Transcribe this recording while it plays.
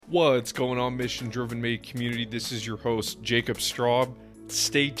What's going on, Mission Driven Made community? This is your host, Jacob Straub.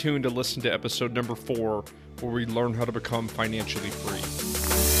 Stay tuned to listen to episode number 4, where we learn how to become financially free.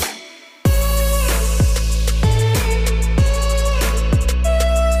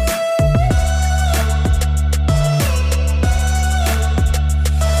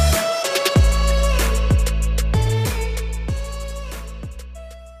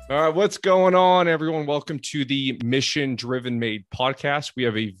 All right, what's going on, everyone? Welcome to the Mission Driven Made podcast. We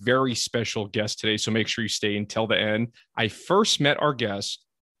have a very special guest today, so make sure you stay until the end. I first met our guest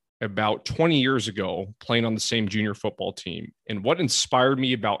about 20 years ago, playing on the same junior football team. And what inspired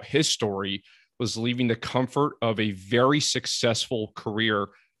me about his story was leaving the comfort of a very successful career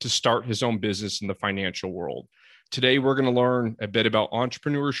to start his own business in the financial world. Today, we're going to learn a bit about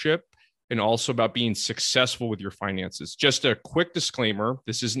entrepreneurship and also about being successful with your finances. Just a quick disclaimer,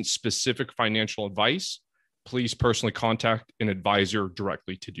 this isn't specific financial advice. Please personally contact an advisor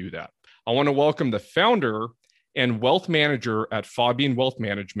directly to do that. I want to welcome the founder and wealth manager at Faubion Wealth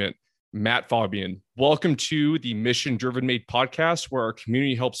Management, Matt Faubion. Welcome to the Mission Driven Made podcast, where our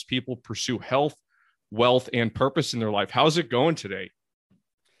community helps people pursue health, wealth, and purpose in their life. How's it going today?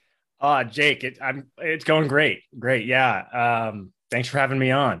 Jake, it's going great. Great. Yeah. Thanks for having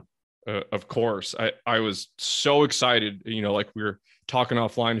me on. Of course. I was so excited, like we were talking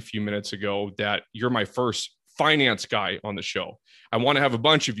offline a few minutes ago, that you're my first finance guy on the show. I want to have a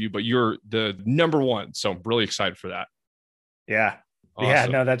bunch of you, but you're the number one. So I'm really excited for that. Yeah. Awesome. Yeah,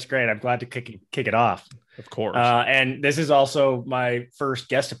 no, that's great. I'm glad to kick it off. Of course. And this is also my first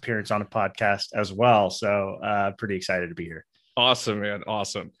guest appearance on a podcast as well. So pretty excited to be here. Awesome, man.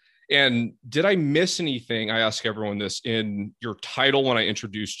 Awesome. And did I miss anything? I ask everyone this in your title when I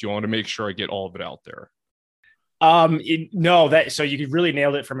introduced you. I want to make sure I get all of it out there. No, so you really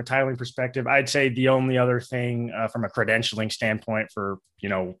nailed it from a titling perspective. I'd say the only other thing from a credentialing standpoint for,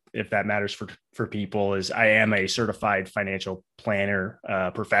 if that matters for people, is I am a certified financial planner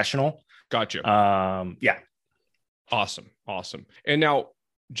professional. Gotcha. Yeah. Awesome. And now,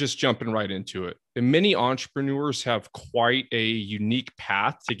 just jumping right into it. And many entrepreneurs have quite a unique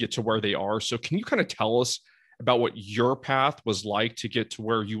path to get to where they are. So can you kind of tell us about what your path was like to get to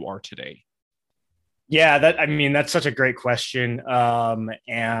where you are today? Yeah, that's such a great question.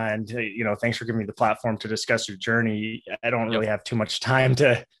 And thanks for giving me the platform to discuss your journey. I don't really have too much time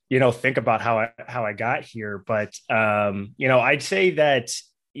to, think about how I got here, but I'd say that,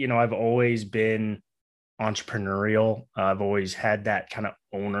 I've always been entrepreneurial. I've always had that kind of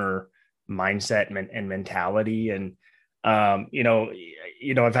owner mindset and mentality. And,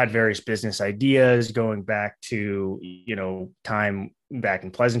 I've had various business ideas going back to, time back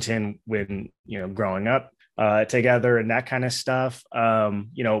in Pleasanton when, growing up together and that kind of stuff.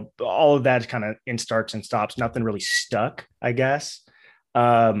 All of that kind of in starts and stops, nothing really stuck, I guess.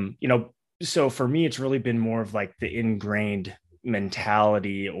 So for me, it's really been more of like the ingrained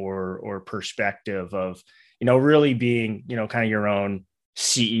mentality or perspective of, really being, kind of your own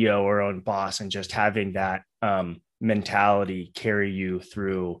CEO or own boss, and just having that mentality carry you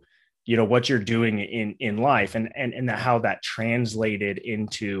through, what you're doing in life, and how that translated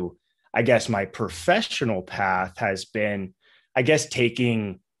into, I guess, my professional path has been, I guess,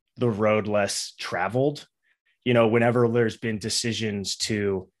 taking the road less traveled, whenever there's been decisions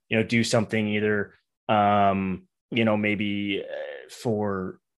to, do something either, maybe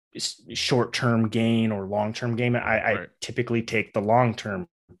for short-term gain or long-term gain. I typically take the long-term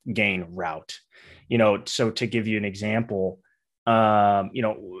gain route, so to give you an example,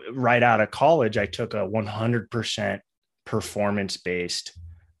 right out of college, I took a 100% performance-based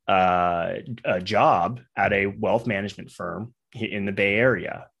job at a wealth management firm in the Bay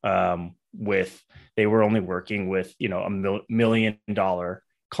Area. They were only working with, $1 million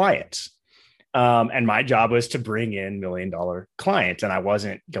clients. And my job was to bring in $1 million clients, and I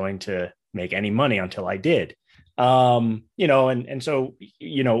wasn't going to make any money until I did. And so,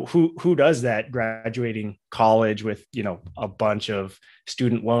 who does that graduating college with, a bunch of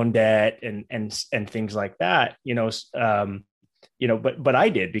student loan debt and things like that, but I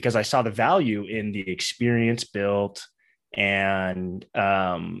did, because I saw the value in the experience built and,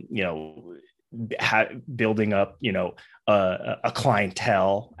 building up, a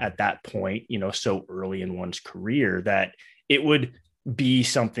clientele at that point, so early in one's career, that it would be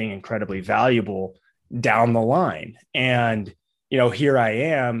something incredibly valuable down the line. And, here I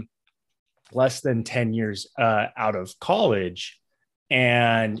am less than 10 years out of college.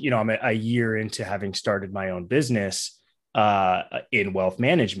 And, I'm a year into having started my own business in wealth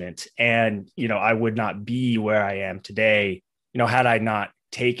management. And, I would not be where I am today, had I not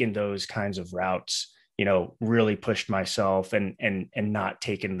taken those kinds of routes, really pushed myself and not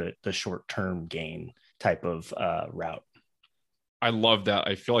taken the short-term gain type of route. I love that.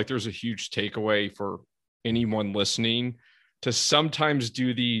 I feel like there's a huge takeaway for anyone listening to sometimes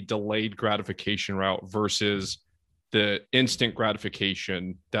do the delayed gratification route versus the instant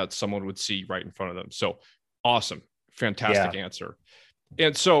gratification that someone would see right in front of them. So awesome. Fantastic answer.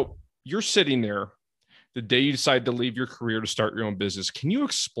 And so you're sitting there the day you decide to leave your career to start your own business. Can you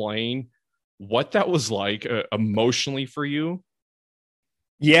explain what that was like emotionally for you?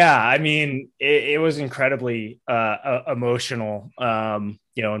 Yeah, I mean, it was incredibly emotional,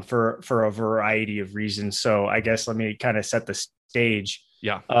 and for a variety of reasons. So I guess let me kind of set the stage,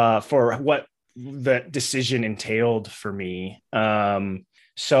 Yeah, for what the decision entailed for me.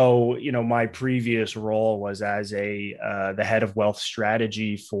 So my previous role was as the head of wealth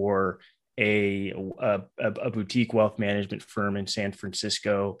strategy for a boutique wealth management firm in San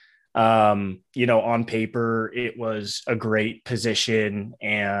Francisco. On paper, it was a great position,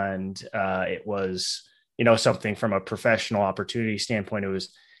 and it was, something from a professional opportunity standpoint.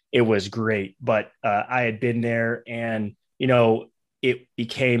 It was great, but I had been there, and it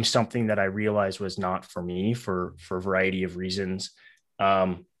became something that I realized was not for me for a variety of reasons.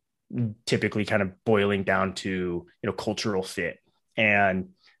 Um, Typically, kind of boiling down to cultural fit, and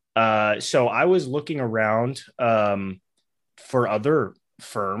so I was looking around for other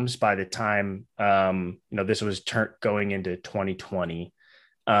firms by the time this was going into 2020.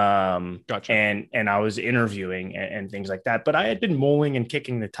 Gotcha. And I was interviewing and things like that, but I had been mulling and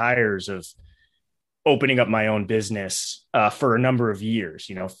kicking the tires of opening up my own business for a number of years,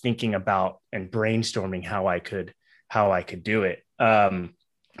 thinking about and brainstorming how I could do it.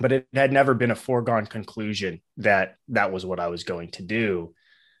 But it had never been a foregone conclusion that that was what I was going to do.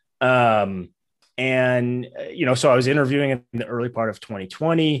 Um, and so I was interviewing in the early part of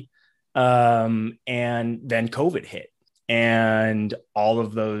 2020, and then COVID hit, and all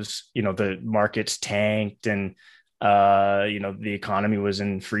of those, the markets tanked, and the economy was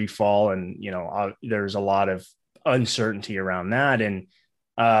in free fall, and there's a lot of uncertainty around that, and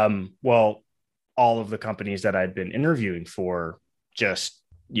well, all of the companies that I'd been interviewing for just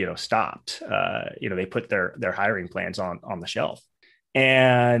stopped. They put their hiring plans on the shelf,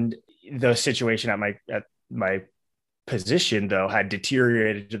 and the situation at my position, though, had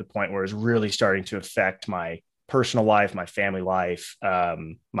deteriorated to the point where it was really starting to affect my personal life, my family life,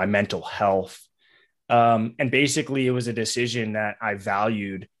 my mental health. And basically, it was a decision that I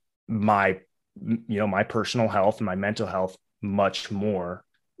valued my personal health and my mental health much more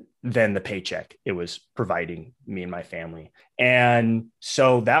than the paycheck it was providing me and my family. And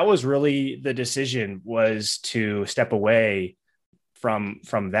so that was really the decision, was to step away from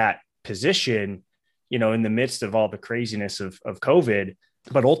that position, in the midst of all the craziness of COVID.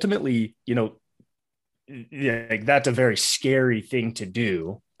 But ultimately, that's a very scary thing to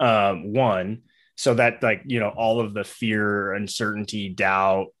do. One, so that, all of the fear, uncertainty,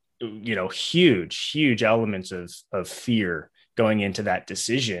 doubt, huge elements of fear going into that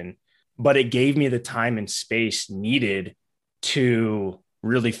decision. But it gave me the time and space needed to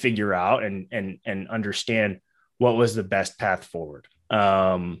really figure out and understand what was the best path forward.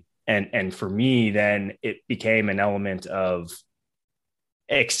 And for me, then it became an element of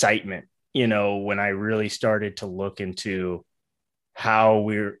excitement, when I really started to look into how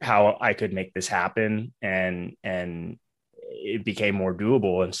I could make this happen, and it became more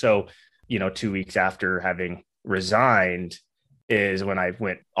doable. And so, 2 weeks after having resigned is when I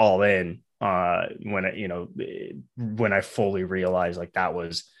went all in, when I fully realized, like,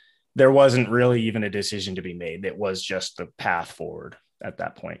 there wasn't really even a decision to be made. It was just the path forward at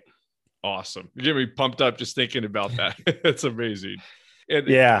that point. Awesome. You get me pumped up just thinking about that. It's amazing. And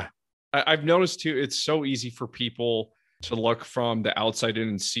Yeah. I've noticed too, it's so easy for people to look from the outside in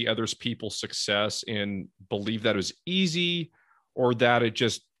and see others people's success and believe that it was easy or that it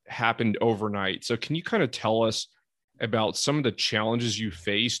just happened overnight. So can you kind of tell us about some of the challenges you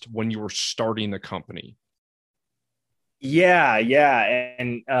faced when you were starting the company? Yeah.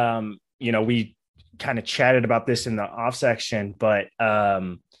 And, we kind of chatted about this in the off section, but,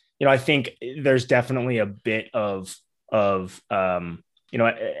 I think there's definitely a bit of, at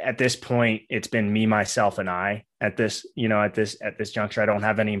this point, it's been me, myself, and I at this juncture. I don't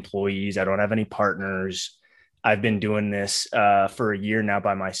have any employees. I don't have any partners. I've been doing this for a year now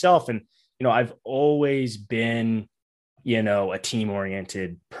by myself. And, I've always been, a team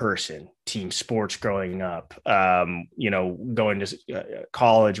oriented person, team sports growing up. Going to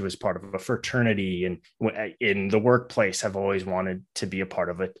college was part of a fraternity, and in the workplace, I've always wanted to be a part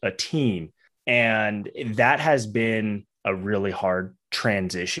of a team. And that has been a really hard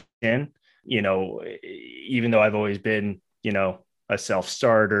transition Even though I've always been, a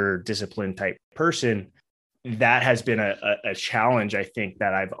self-starter, disciplined type person, that has been a challenge, I think,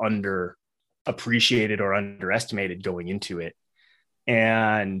 that I've underappreciated or underestimated going into it.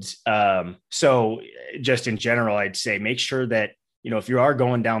 And so just in general, I'd say make sure that, if you are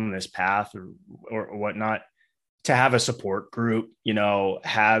going down this path or whatnot, to have a support group,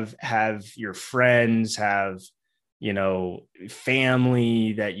 have your friends, have,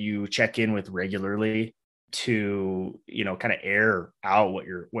 family that you check in with regularly to, kind of air out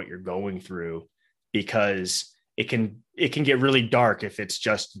what you're going through, because it can get really dark if it's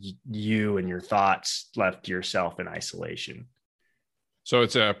just you and your thoughts left to yourself in isolation. So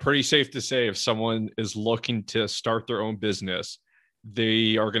it's pretty safe to say if someone is looking to start their own business,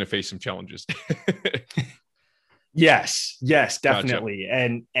 they are going to face some challenges. Yes, definitely.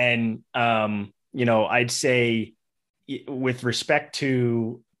 Gotcha. And I'd say with respect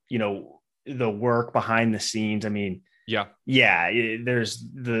to, the work behind the scenes, I mean, yeah, there's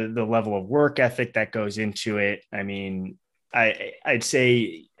the level of work ethic that goes into it. I mean, I'd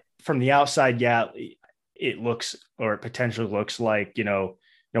say from the outside, it looks, or it potentially looks like,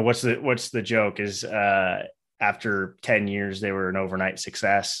 what's the joke is, after 10 years, they were an overnight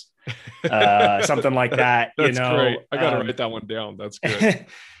success. Something like that. That's great. I got to write that one down. That's good.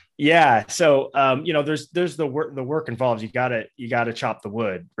 Yeah. So, there's the work involved. You gotta chop the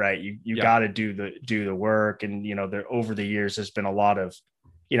wood, right? You gotta do the work. And, there over the years, there's been a lot of,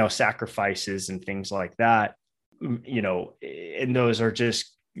 sacrifices and things like that, and those are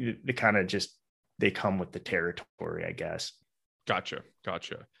just the kind of they come with the territory, I guess. Gotcha.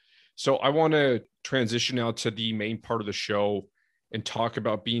 So I want to transition now to the main part of the show and talk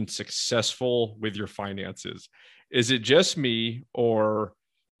about being successful with your finances. Is it just me, or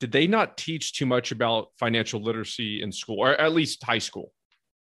did they not teach too much about financial literacy in school, or at least high school?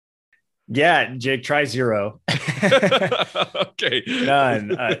 Yeah, Jake, try 0. Okay.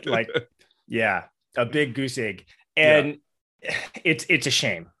 None. A big goose egg. And it's a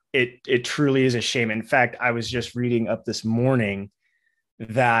shame. It truly is a shame. In fact, I was just reading up this morning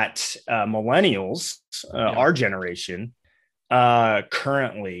that millennials, our generation,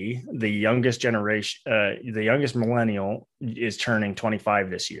 currently the youngest millennial is turning 25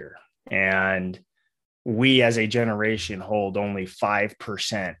 this year. And we as a generation hold only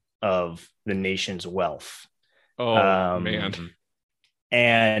 5% of the nation's wealth. Oh, man.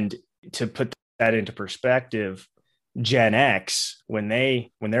 And to put that into perspective, Gen X, when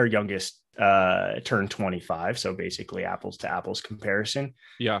their youngest turned 25, so basically apples to apples comparison,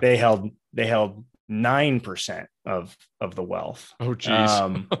 they held 9% of the wealth. Oh, geez.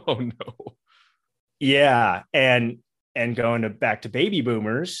 Oh no. Yeah. And going back to baby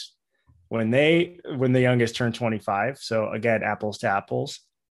boomers, when the youngest turned 25, so again, apples to apples,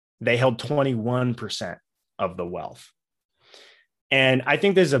 they held 21% of the wealth. And I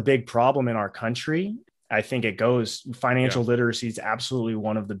think there's a big problem in our country. I think financial literacy is absolutely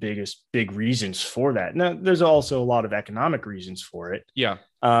one of the big reasons for that. Now, there's also a lot of economic reasons for it. Yeah.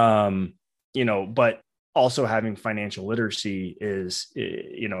 But also having financial literacy is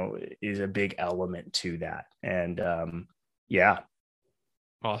a big element to that. And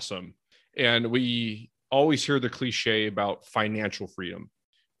Awesome. And we always hear the cliche about financial freedom.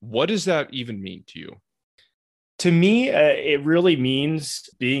 What does that even mean to you? To me, it really means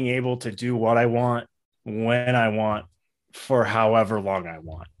being able to do what I want, when I want, for however long I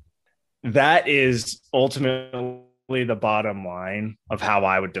want. That is ultimately the bottom line of how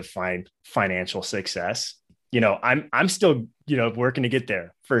I would define financial success. I'm still, working to get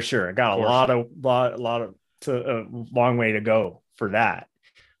there for sure. I got a long way to go for that.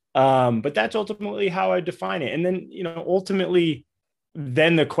 But that's ultimately how I define it. And then, ultimately,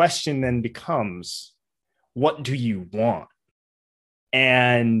 then the question then becomes, what do you want?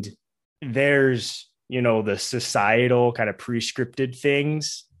 And there's, the societal kind of prescripted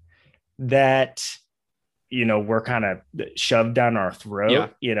things that, we're kind of shoved down our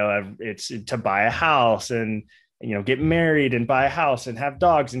throat. Yeah. It's to buy a house and, get married and buy a house and have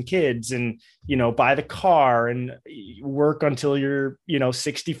dogs and kids and, buy the car and work until you're,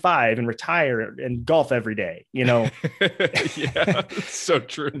 65 and retire and golf every day, Yeah, so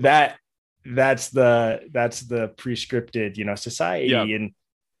true. That's the prescripted, society. Yeah.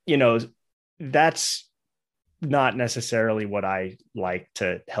 And, that's not necessarily what I like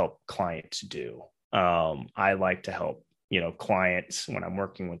to help clients do. I like to help, clients when I'm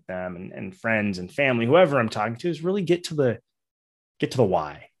working with them and friends and family, whoever I'm talking to, is really get to the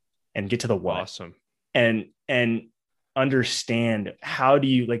why and get to the what. Awesome. And understand, how do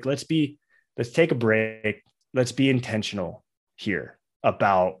you, let's take a break. Let's be intentional here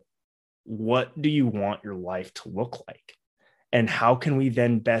about what do you want your life to look like? And how can we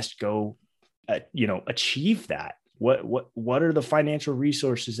then best go, achieve that? What are the financial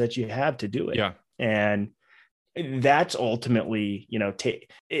resources that you have to do it? Yeah. And that's ultimately,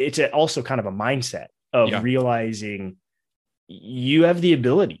 it's also kind of a mindset of realizing you have the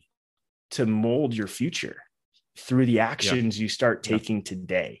ability to mold your future through the actions you start taking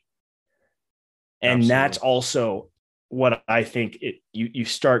today. And that's also what I think you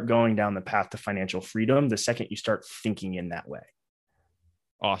start going down the path to financial freedom the second you start thinking in that way.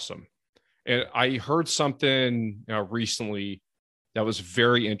 Awesome. And I heard something recently that was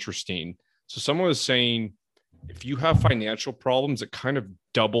very interesting. So someone was saying, if you have financial problems, it kind of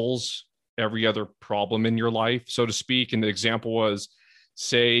doubles every other problem in your life, so to speak. And the example was,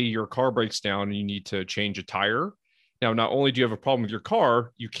 say your car breaks down and you need to change a tire. Now, not only do you have a problem with your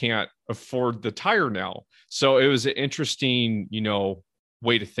car, you can't afford the tire now. So it was an interesting,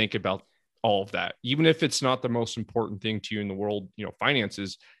 way to think about all of that. Even if it's not the most important thing to you in the world,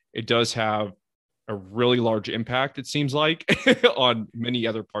 finances, it does have a really large impact, it seems like, on many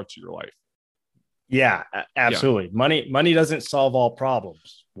other parts of your life. Yeah, absolutely. Yeah. Money doesn't solve all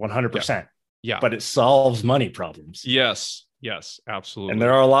problems 100%. Yeah. But it solves money problems. Yes, absolutely. And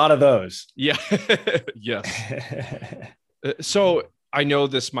there are a lot of those. Yeah. Yes. So I know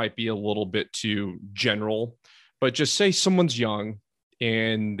this might be a little bit too general, but just say someone's young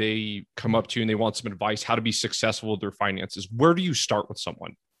and they come up to you and they want some advice how to be successful with their finances. Where do you start with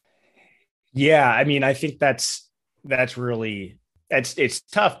someone? Yeah, I mean, I think that's really, it's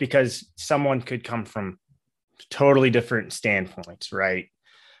tough because someone could come from totally different standpoints, right?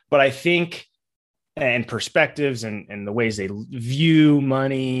 But I think, and perspectives and the ways they view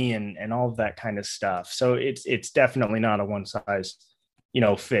money and all of that kind of stuff. So it's definitely not a one size,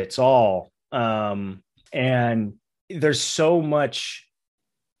 fits all. And there's so much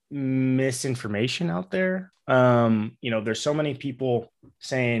misinformation out there. There's so many people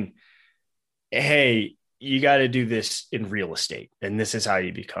saying, hey, you got to do this in real estate, and this is how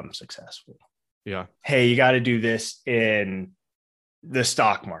you become successful. Yeah. Hey, you got to do this in the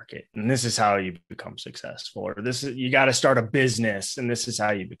stock market, and this is how you become successful. Or you got to start a business, and this is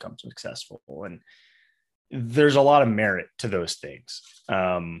how you become successful. And there's a lot of merit to those things.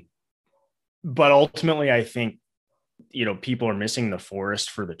 But ultimately, I think, people are missing the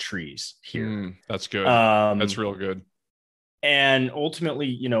forest for the trees here. That's good. That's real good. And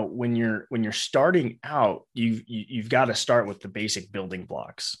ultimately, when you're starting out, you've got to start with the basic building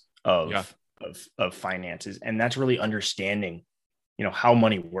blocks of finances. And that's really understanding, how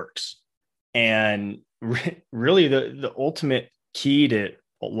money works. And really the ultimate key to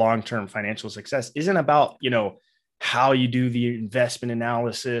long-term financial success isn't about, how you do the investment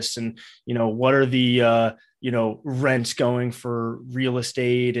analysis and, what are the, rents going for real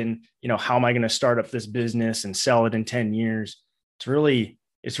estate and, how am I going to start up this business and sell it in 10 years? It's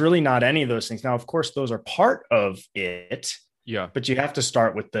really not any of those things. Now, of course, those are part of it. Yeah. But you have to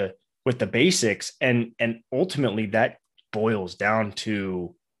start with the basics. And ultimately that boils down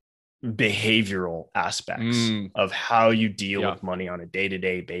to behavioral aspects of how you deal with money on a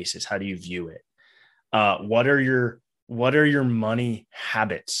day-to-day basis. How do you view it? What are your money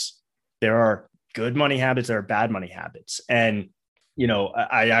habits? There are good money habits, there are bad money habits. And,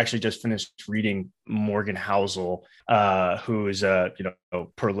 I actually just finished reading Morgan Housel, who is a,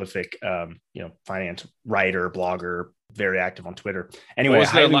 prolific, finance writer, blogger, very active on Twitter. Anyway,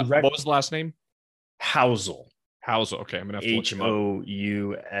 what was the last name? Housel. Okay. I'm going to have to look him up.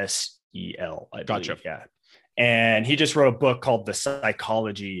 Housel. Gotcha. Yeah. And he just wrote a book called The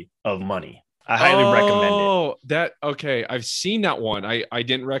Psychology of Money. I highly recommend it. Okay. I've seen that one. I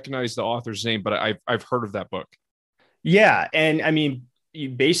didn't recognize the author's name, but I've heard of that book. Yeah. And I mean, he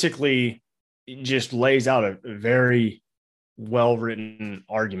basically just lays out a very well-written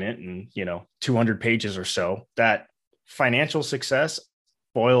argument and, 200 pages or so that financial success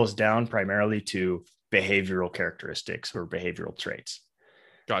boils down primarily to behavioral characteristics or behavioral traits.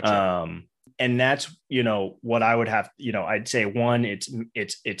 Gotcha. And that's, what I would have, I'd say one,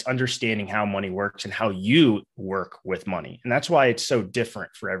 it's understanding how money works and how you work with money. And that's why it's so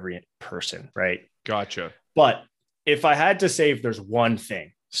different for every person. Right. Gotcha. But if I had to say, if there's one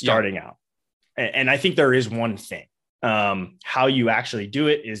thing starting out, and I think there is one thing, how you actually do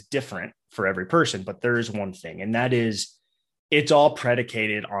it is different for every person, but there is one thing, and that is it's all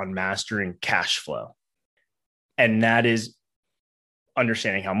predicated on mastering cash flow. And that is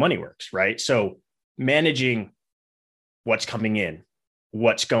understanding how money works, right? So managing what's coming in,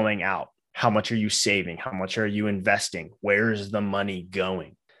 what's going out, how much are you saving? How much are you investing? Where is the money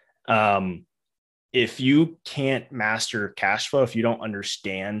going? If you can't master cash flow, if you don't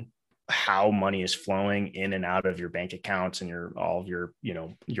understand how money is flowing in and out of your bank accounts and all of your,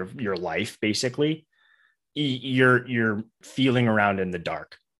 your life, basically, you're feeling around in the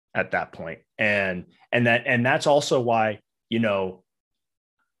dark at that point. And that's also why,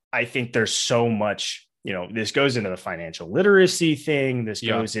 I think there's so much, this goes into the financial literacy thing. This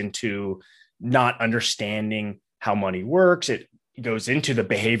goes into not understanding how money works. It goes into the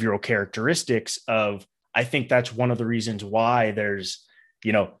behavioral characteristics of, I think that's one of the reasons why there's,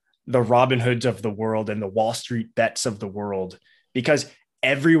 the Robin Hoods of the world and the Wall Street bets of the world, because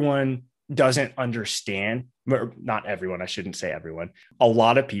everyone doesn't understand, or not everyone, I shouldn't say everyone. A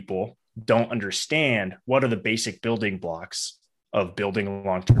lot of people don't understand what are the basic building blocks of building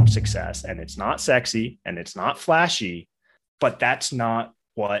long-term success. And it's not sexy and it's not flashy, but that's not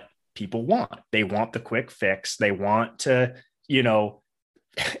what people want. They want the quick fix. They want to,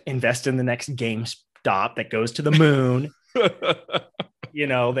 invest in the next GameStop that goes to the moon.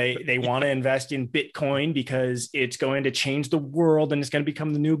 They want to invest in Bitcoin because it's going to change the world and it's going to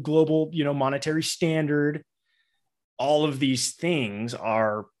become the new global, monetary standard. All of these things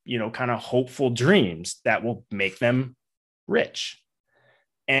are, kind of hopeful dreams that will make them rich.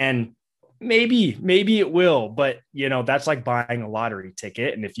 And maybe it will, but that's like buying a lottery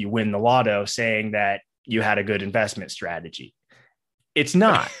ticket. And if you win the lotto, saying that you had a good investment strategy, it's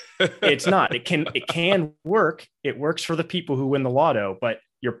not. It's not. It can work. It works for the people who win the lotto, but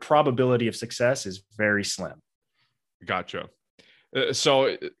your probability of success is very slim. Gotcha.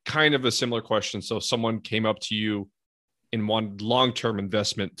 So kind of a similar question. So if someone came up to you in one long-term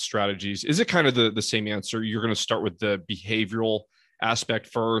investment strategies, is it kind of the same answer? You're going to start with the behavioral aspect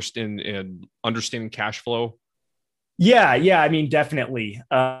first and understanding cash flow? Yeah. I mean, definitely.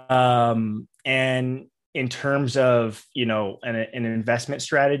 And in terms of, an investment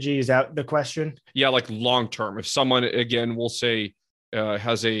strategy, is that the question? Yeah. Like long-term, if someone, again, we'll say,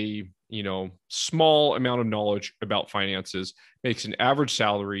 has a, small amount of knowledge about finances, makes an average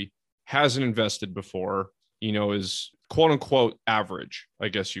salary, hasn't invested before, is quote unquote average, I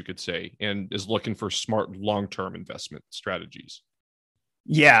guess you could say, and is looking for smart long-term investment strategies.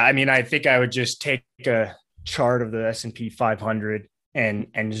 Yeah. I mean, I think I would just take a chart of the S&P 500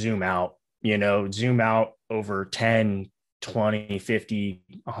 and zoom out, zoom out over 10, 20, 50,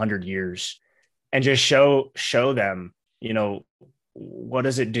 100 years and just show them, what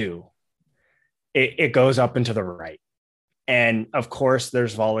does it do? It goes up and to the right. And of course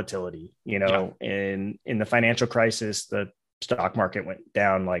there's volatility, in the financial crisis, the stock market went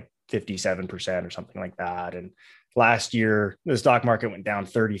down like 57% or something like that. And last year, the stock market went down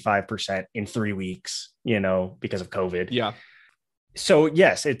 35% in 3 weeks, because of COVID. Yeah. So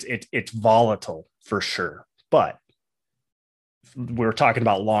yes, it's volatile for sure, but we're talking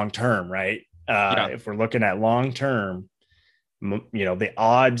about long-term, right? If we're looking at long-term, the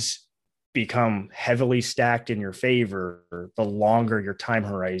odds become heavily stacked in your favor the longer your time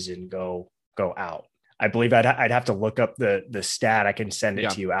horizon go out. I believe I'd have to look up the stat. I can send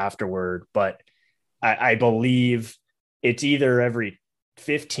it to you afterward, but I believe it's either every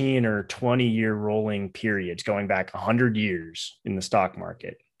 15 or 20 year rolling periods going back 100 years in the stock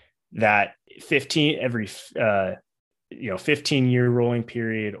market, that 15-year rolling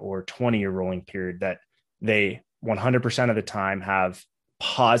period or 20-year rolling period, that they 100% of the time have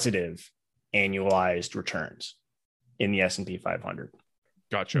positive annualized returns in the S&P 500.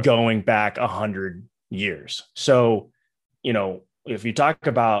 Gotcha. Going back 100 years. So, if you talk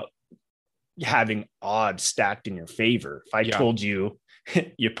about having odds stacked in your favor, if I told you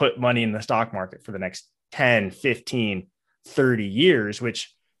you put money in the stock market for the next 10, 15, 30 years,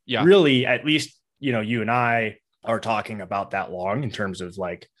 which really, at least, you and I are talking about that long in terms of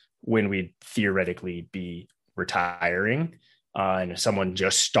like when we'd theoretically be retiring, and someone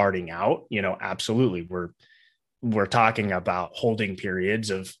just starting out, absolutely. We're talking about holding periods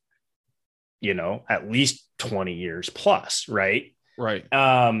of, at least 20 years plus. Right. Right.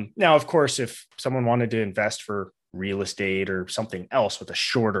 Now, of course, if someone wanted to invest for real estate or something else with a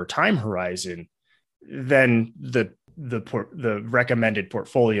shorter time horizon, then the recommended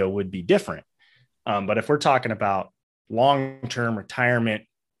portfolio would be different. But if we're talking about long-term retirement,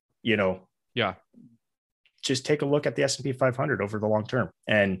 just take a look at the S&P 500 over the long term.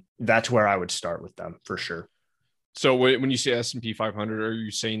 And that's where I would start with them for sure. So when you say S&P 500, are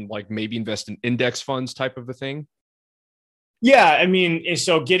you saying like maybe invest in index funds type of a thing? Yeah. I mean,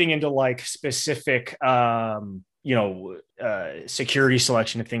 so getting into like specific, security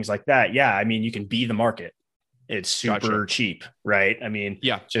selection and things like that. Yeah. I mean, you can be the market. It's super cheap, right? I mean,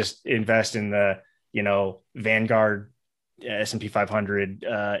 just invest in the, Vanguard S&P 500,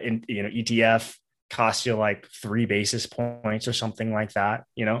 ETF, costs you like 3 basis points or something like that,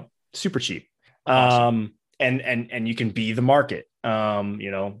 super cheap. Awesome. And you can be the market.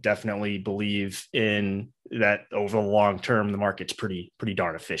 Definitely believe in that over the long term, the market's pretty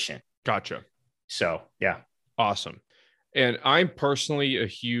darn efficient. Gotcha. So yeah. Awesome. And I'm personally a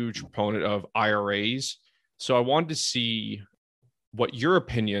huge proponent of IRAs. So I wanted to see what your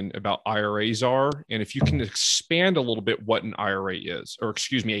opinion about IRAs are, and if you can expand a little bit what an IRA is, or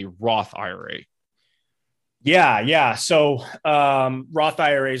excuse me, a Roth IRA. Yeah. So Roth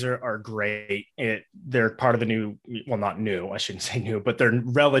IRAs are great. They're part of the new, well, not new, I shouldn't say new, but they're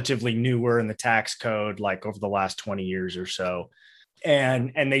relatively newer in the tax code, like over the last 20 years or so.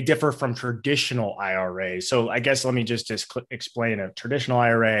 And they differ from traditional IRAs. So I guess let me just explain a traditional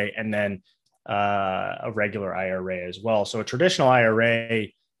IRA and then a regular IRA as well. So a traditional IRA,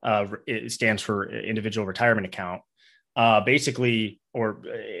 it stands for individual retirement account, basically,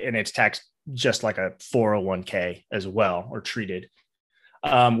 and it's taxed just like a 401k as well, or treated,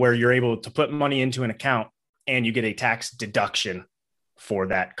 where you're able to put money into an account and you get a tax deduction for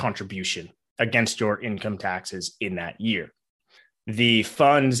that contribution against your income taxes in that year. The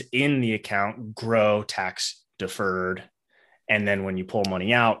funds in the account grow tax deferred. And then when you pull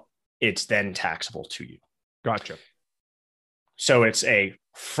money out, it's then taxable to you. Gotcha. So it's a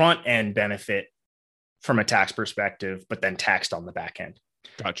front end benefit from a tax perspective, but then taxed on the back end.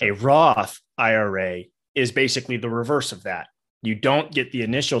 Gotcha. A Roth IRA is basically the reverse of that. You don't get the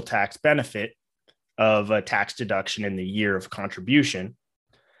initial tax benefit of a tax deduction in the year of contribution.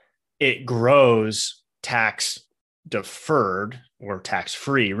 It grows tax deferred or tax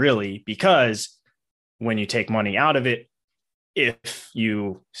free, really, because when you take money out of it, if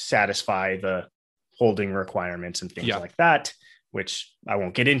you satisfy the holding requirements and things like that, which I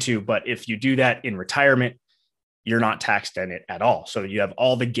won't get into, but if you do that in retirement, you're not taxed on it at all. So you have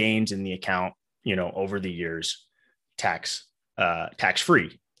all the gains in the account, over the years, tax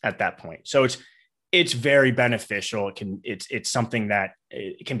free at that point. So it's very beneficial. It's something that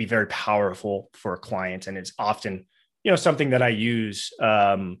it can be very powerful for clients, and it's often something that I use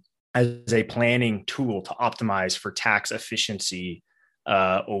as a planning tool to optimize for tax efficiency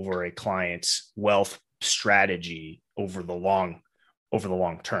over a client's wealth strategy over the long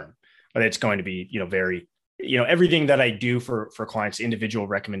term. But it's going to be very, everything that I do for clients, individual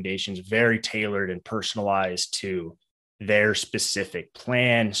recommendations, very tailored and personalized to their specific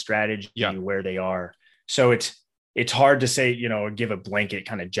plan, strategy, where they are. So it's hard to say, give a blanket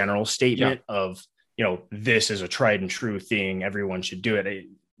kind of general statement of, this is a tried and true thing, everyone should do it.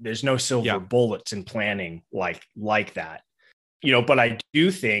 There's no silver bullets in planning like that. But I do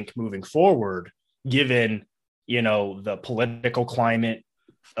think moving forward, given, the political climate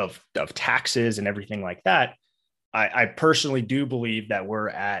of taxes and everything like that, I personally do believe that we're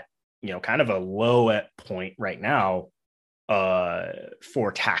at, kind of a low point right now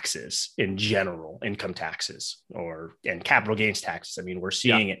for taxes in general, income taxes and capital gains taxes. I mean, we're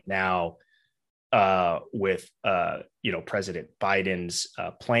seeing it now with President Biden's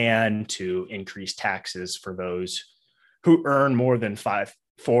plan to increase taxes for those who earn more than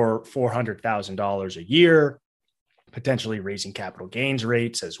 $400,000 a year, potentially raising capital gains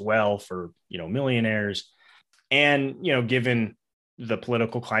rates as well for millionaires. And given the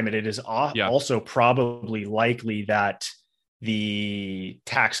political climate, it is also probably likely that the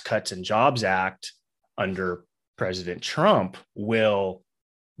Tax Cuts and Jobs Act under President Trump will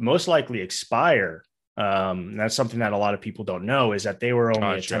most likely expire. That's something that a lot of people don't know, is that they were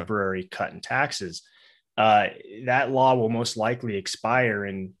only a temporary cut in taxes. That law will most likely expire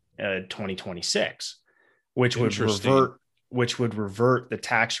in 2026, which would revert the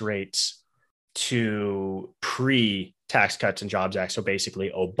tax rates to pre-Tax Cuts and Jobs Act. So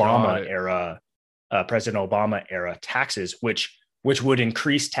basically President Obama era taxes, which would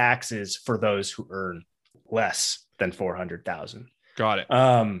increase taxes for those who earn less than 400,000. Got it.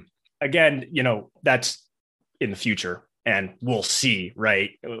 Again, that's in the future, and we'll see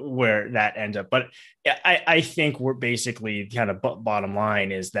where that ends up. But I think we're basically kind of bottom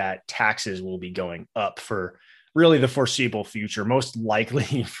line is that taxes will be going up for really the foreseeable future, most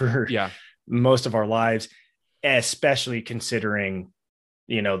likely for most of our lives, especially considering,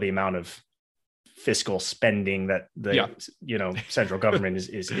 the amount of fiscal spending that the central government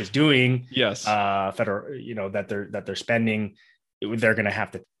is doing. Federal, that they're spending. They're going to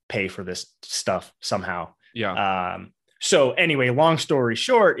have to pay for this stuff somehow. So anyway, long story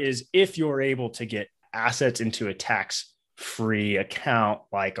short is, if you're able to get assets into a tax-free account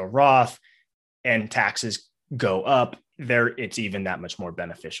like a Roth and taxes go up there, it's even that much more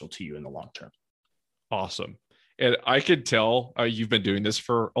beneficial to you in the long term. Awesome. And I could tell you've been doing this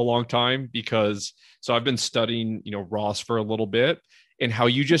for a long time, because I've been studying, Roths for a little bit. And how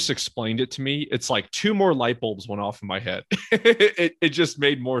you just explained it to me, it's like two more light bulbs went off in my head. It just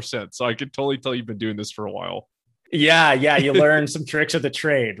made more sense. So I could totally tell you've been doing this for a while. Yeah, yeah, you learn some tricks of the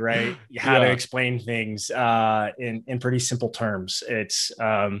trade, right? How to Yeah. explain things in pretty simple terms.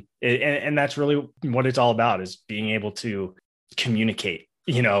 And that's really what it's all about, is being able to communicate,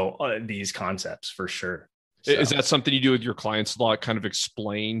 these concepts for sure. Is So that something you do with your clients a lot, kind of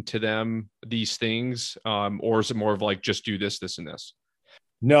explain to them these things? Or is it more of like, just do this, this, and this?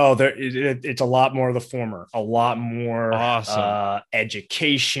 no, it's a lot more of the former, a lot more Awesome.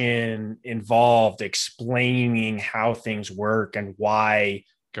 education involved, explaining how things work and why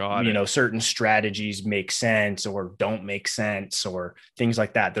Got it. certain strategies make sense or don't make sense or things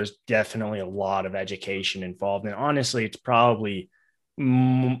like that. There's definitely a lot of education involved, and honestly, it's probably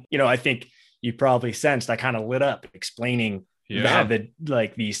I think you probably sensed I kind of lit up explaining Yeah.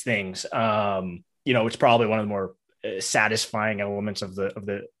 like these things. It's probably one of the more satisfying elements of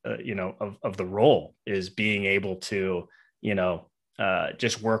the role, is being able to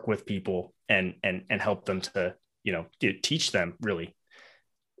just work with people and help them to teach them really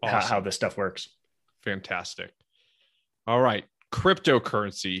how Awesome. this stuff works. Fantastic. All right.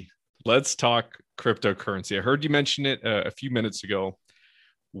 Cryptocurrency. Let's talk cryptocurrency. I heard you mention it a few minutes ago.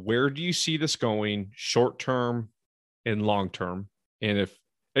 Where do you see this going, short term and long term? And if,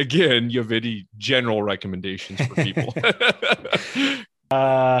 again, you have any general recommendations for people?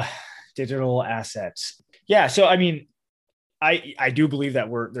 uh Digital assets. Yeah, so I mean, I do believe that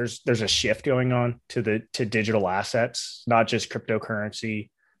there's a shift going on to digital assets, not just cryptocurrency.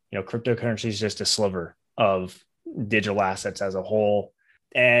 Cryptocurrency is just a sliver of digital assets as a whole.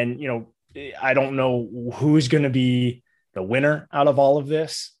 And I don't know who's going to be the winner out of all of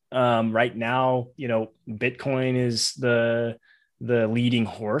this. Right now, Bitcoin is the leading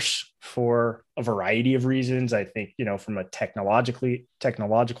horse for a variety of reasons. I think, from a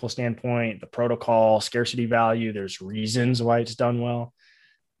technological standpoint, the protocol, scarcity value, there's reasons why it's done well.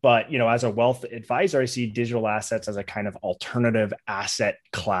 But, as a wealth advisor, I see digital assets as a kind of alternative asset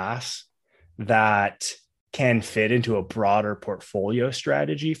class that can fit into a broader portfolio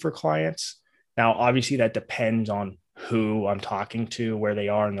strategy for clients. Now, obviously, that depends on who I'm talking to, where they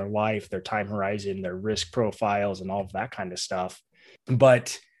are in their life, their time horizon, their risk profiles, and all of that kind of stuff.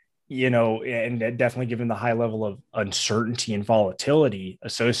 But, and definitely given the high level of uncertainty and volatility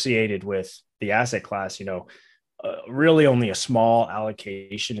associated with the asset class, really only a small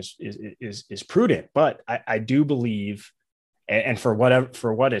allocation is prudent. But I do believe, and for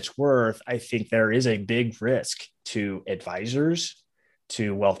what it's worth, I think there is a big risk to advisors,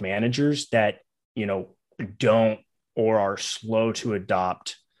 to wealth managers that don't or are slow to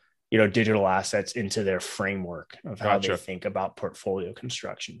adopt digital assets into their framework of how they Gotcha. think about portfolio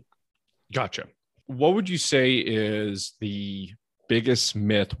construction. Gotcha. What would you say is the biggest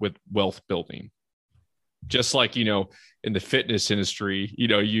myth with wealth building? Just like, in the fitness industry,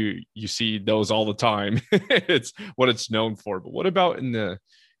 you see those all the time. It's what it's known for. But what about in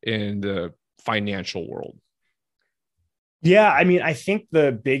the financial world? Yeah, I mean, I think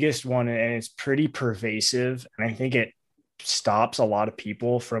the biggest one, and it's pretty pervasive, and I think it stops a lot of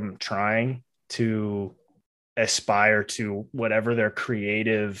people from trying to aspire to whatever their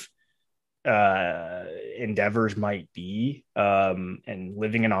creative endeavors might be, and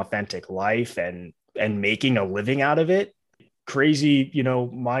living an authentic life and making a living out of it. Crazy,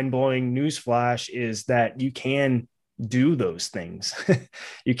 mind-blowing newsflash is that you can do those things.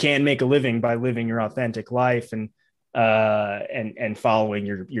 You can make a living by living your authentic life and following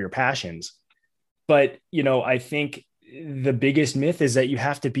your passions. But I think the biggest myth is that you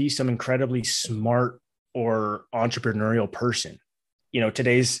have to be some incredibly smart or entrepreneurial person.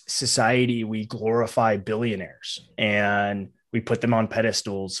 Today's society, we glorify billionaires and we put them on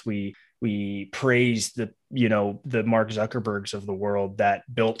pedestals. We praise the Mark Zuckerbergs of the world that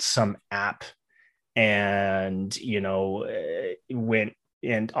built some app and went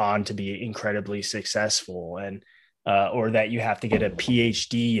and on to be incredibly successful, and or that you have to get a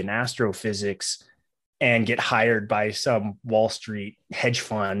PhD in astrophysics and get hired by some Wall Street hedge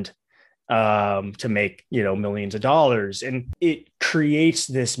fund to make millions of dollars. And it creates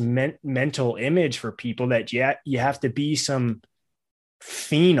this mental image for people that you have to be some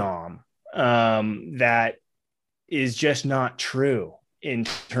phenom, that is just not true in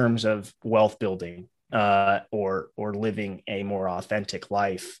terms of wealth building, or living a more authentic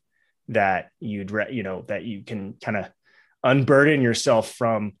life that that you can kind of unburden yourself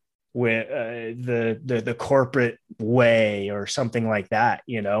from with the corporate way or something like that,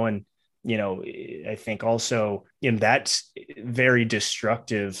 and I think also, that's very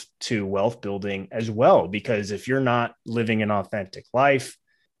destructive to wealth building as well, because if you're not living an authentic life,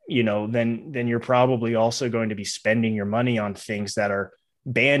 then you're probably also going to be spending your money on things that are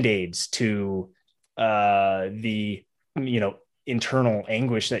band-aids to the, internal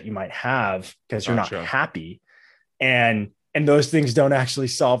anguish that you might have because you're not Gotcha. happy. And those things don't actually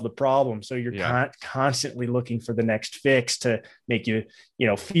solve the problem. So you're Yeah. constantly looking for the next fix to make you,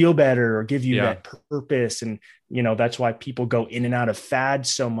 feel better or give you Yeah. that purpose. And, that's why people go in and out of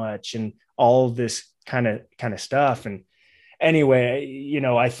fads so much and all of this kind of stuff. And anyway,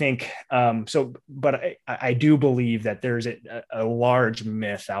 I think, but I do believe that there's a large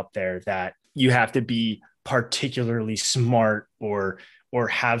myth out there that you have to be particularly smart or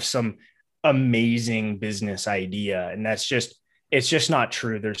have some amazing business idea. And it's just not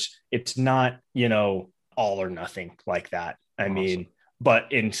true. It's not, all or nothing like that. I Awesome. mean,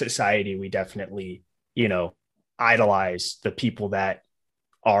 but in society, we definitely, you know, idolize the people that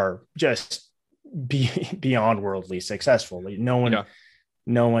are just beyond worldly successful. Yeah.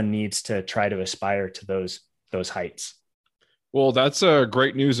 No one needs to try to aspire to those heights. Well, that's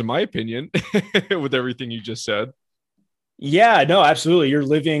great news in my opinion, with everything you just said. Yeah, no, absolutely. You're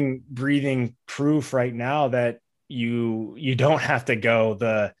living, breathing proof right now that you don't have to go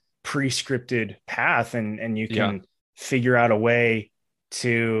the pre-scripted path, and you Yeah. can figure out a way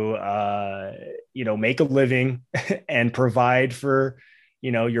to make a living and provide for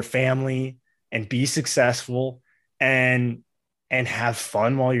your family and be successful and have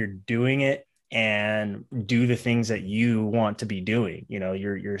fun while you're doing it and do the things that you want to be doing.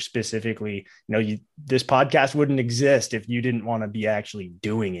 You're specifically, this podcast wouldn't exist if you didn't want to be actually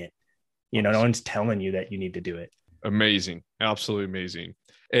doing it. No Awesome. one's telling you that you need to do it. Amazing. Absolutely amazing.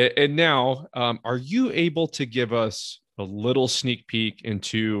 And now, are you able to give us a little sneak peek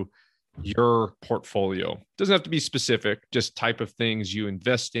into your portfolio? Doesn't have to be specific, just type of things you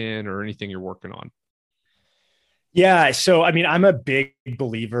invest in or anything you're working on. Yeah. So, I mean, I'm a big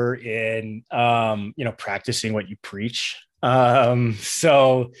believer in, practicing what you preach. I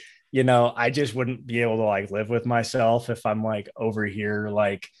just wouldn't be able to like live with myself if I'm like over here,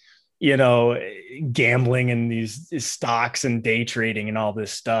 like, you know, gambling in these stocks and day trading and all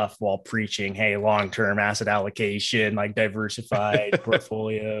this stuff while preaching, hey, long-term asset allocation, like diversified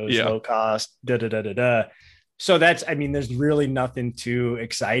portfolios, Yeah. low cost, da da da da da. So that's, I mean, there's really nothing too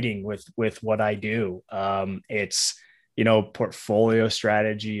exciting with what I do. It's, portfolio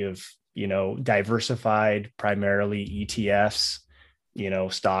strategy of, diversified, primarily ETFs,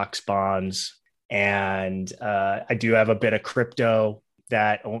 stocks, bonds. And I do have a bit of crypto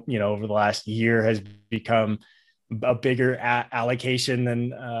that, over the last year has become a bigger allocation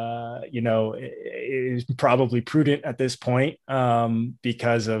than, is probably prudent at this point,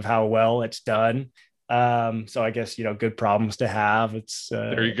 because of how well it's done. So I guess, good problems to have. It's,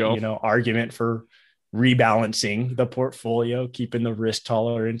 There you go. argument for rebalancing the portfolio, keeping the risk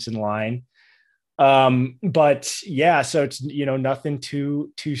tolerance in line. But yeah, so it's, nothing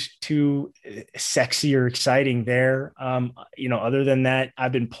too sexy or exciting there. Other than that,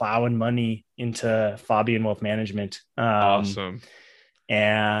 I've been plowing money into Faubion Wealth Management. Awesome.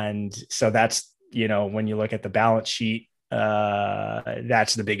 And so that's, when you look at the balance sheet,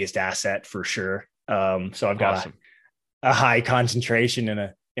 that's the biggest asset for sure. So I've got Awesome. a high concentration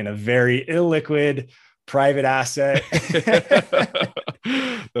in a very illiquid private asset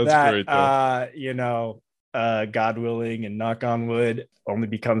That's that, great though. God willing and knock on wood, only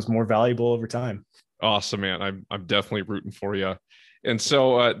becomes more valuable over time. Awesome, man. I'm definitely rooting for you. And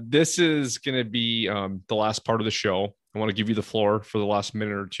so this is going to be the last part of the show. I want to give you the floor for the last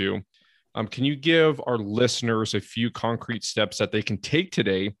minute or two. Can you give our listeners a few concrete steps that they can take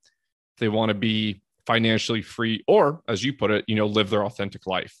today if they want to be financially free, or as you put it, live their authentic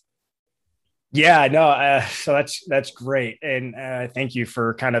life? Yeah, no. So that's great, and thank you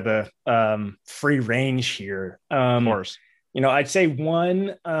for kind of the free range here. Of course. I'd say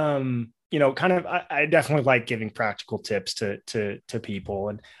one, kind of, I definitely like giving practical tips to people,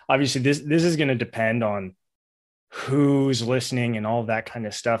 and obviously this is going to depend on who's listening and all of that kind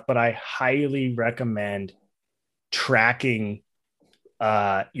of stuff. But I highly recommend tracking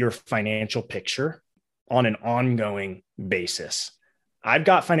your financial picture on an ongoing basis. I've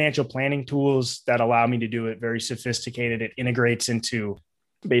got financial planning tools that allow me to do it very sophisticated. It integrates into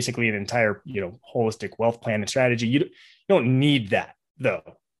basically an entire, holistic wealth plan and strategy. You don't need that though.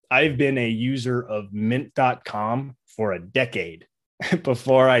 I've been a user of mint.com for a decade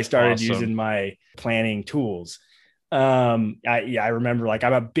before I started Awesome. using my planning tools. I remember, like,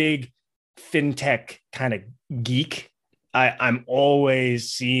 I'm a big fintech kind of geek. I'm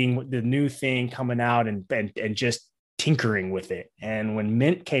always seeing the new thing coming out and just tinkering with it. And when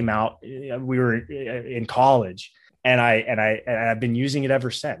Mint came out, we were in college, and I've been using it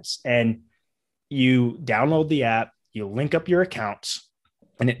ever since. And you download the app, you link up your accounts,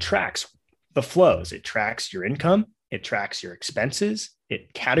 and it tracks the flows. It tracks your income, it tracks your expenses,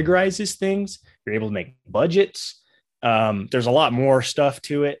 it categorizes things. You're able to make budgets. There's a lot more stuff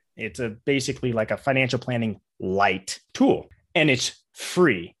to it. It's basically like a financial planning light tool, and it's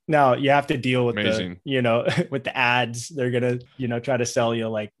free. Now you have to deal with with the ads. They're going to, try to sell you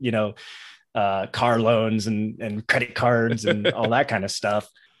like, car loans and credit cards and all that kind of stuff.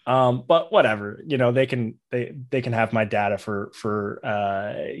 But whatever, they can have my data for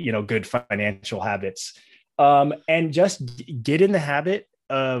good financial habits. And just get in the habit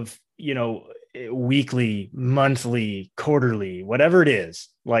of, weekly, monthly, quarterly, whatever it is,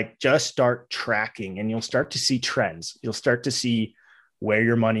 like just start tracking, and you'll start to see trends. You'll start to see where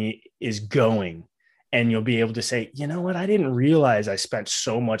your money is going, and you'll be able to say, you know what, I didn't realize I spent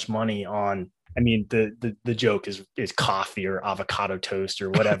so much money on, I mean, the joke is coffee or avocado toast or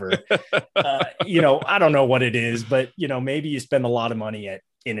whatever. I don't know what it is, but maybe you spend a lot of money at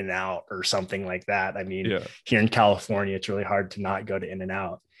In-N-Out or something like that. I mean, Here in California, it's really hard to not go to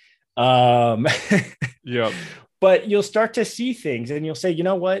In-N-Out. Yeah. But you'll start to see things, and you'll say, you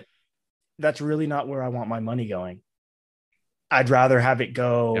know what, that's really not where I want my money going. I'd rather have it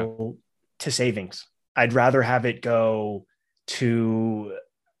go to savings. I'd rather have it go to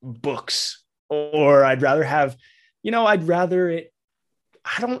books, or I'd rather have, I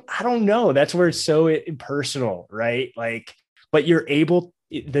don't know. That's where it's so impersonal, right? Like, but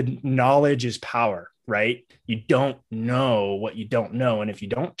the knowledge is power, right? You don't know what you don't know. And if you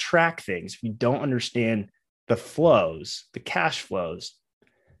don't track things, if you don't understand the flows, the cash flows,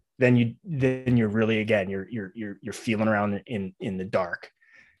 then you're really, again, you're feeling around in the dark.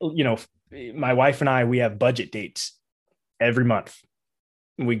 My wife and I, we have budget dates every month.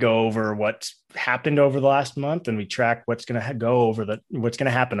 We go over what's happened over the last month, and we track what's going to happen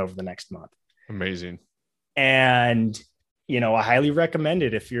over the next month. Amazing. And, I highly recommend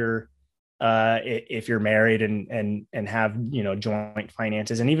it if you're married and have, joint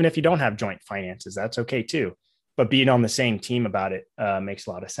finances. And even if you don't have joint finances, that's okay too. But being on the same team about it makes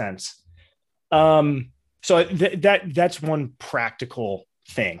a lot of sense. So that's one practical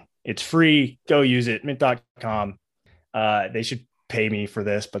thing. It's free. Go use it. Mint.com. They should pay me for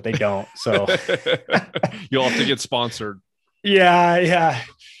this, but they don't. So you'll have to get sponsored. Yeah.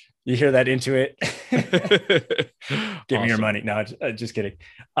 You hear that, Intuit? Give Awesome. me your money. No, just kidding.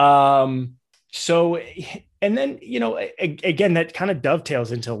 So, and then, again, that kind of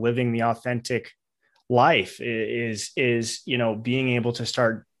dovetails into living the authentic life is, being able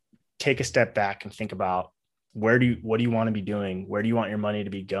to take a step back and think about what do you want to be doing? Where do you want your money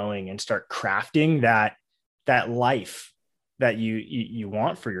to be going? And start crafting that life that you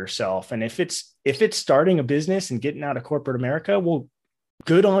want for yourself. And if it's starting a business and getting out of corporate America, well,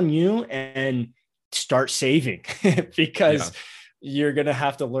 good on you, and start saving because you're going to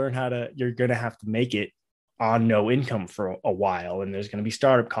have to learn you're going to have to make it on no income for a while. And there's going to be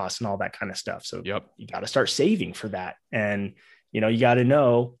startup costs and all that kind of stuff. So you got to start saving for that. And, you got to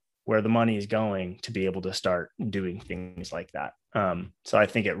know where the money is going to be able to start doing things like that. So I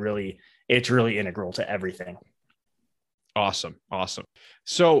think it's really integral to everything. Awesome.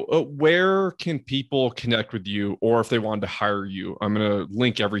 So where can people connect with you, or if they wanted to hire you? I'm going to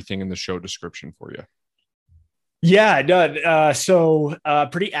link everything in the show description for you. Yeah, no. So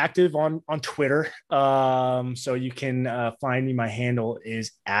pretty active on Twitter. So you can find me. My handle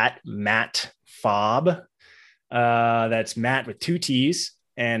is @MattFaub. That's Matt with 2 T's,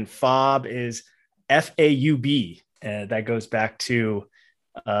 and Faub is FAUB. That goes back to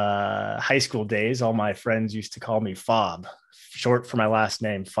high school days. All my friends used to call me Faub, short for my last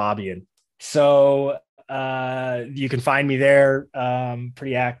name, Faubion. So you can find me there,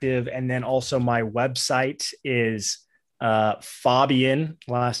 pretty active. And then also my website is Faubion,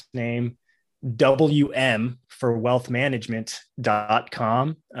 last name, WM for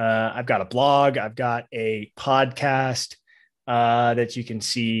wealthmanagement.com. I've got a blog. I've got a podcast that you can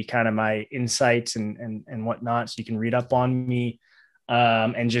see kind of my insights and whatnot. So you can read up on me.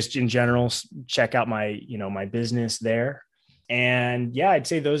 And just in general, check out my business there. And I'd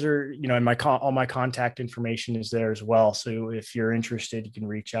say those are, and all my contact information is there as well. So if you're interested, you can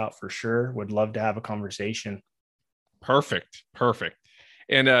reach out for sure. Would love to have a conversation. Perfect.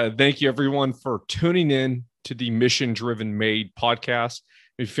 And thank you everyone for tuning in to the Mission Driven Made podcast.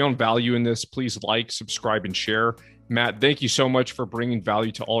 If you found value in this, please like, subscribe, and share. Matt, thank you so much for bringing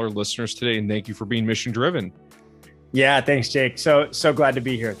value to all our listeners today. And thank you for being mission driven. Yeah, thanks, Jake. So glad to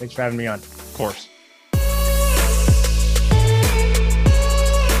be here. Thanks for having me on. Of course.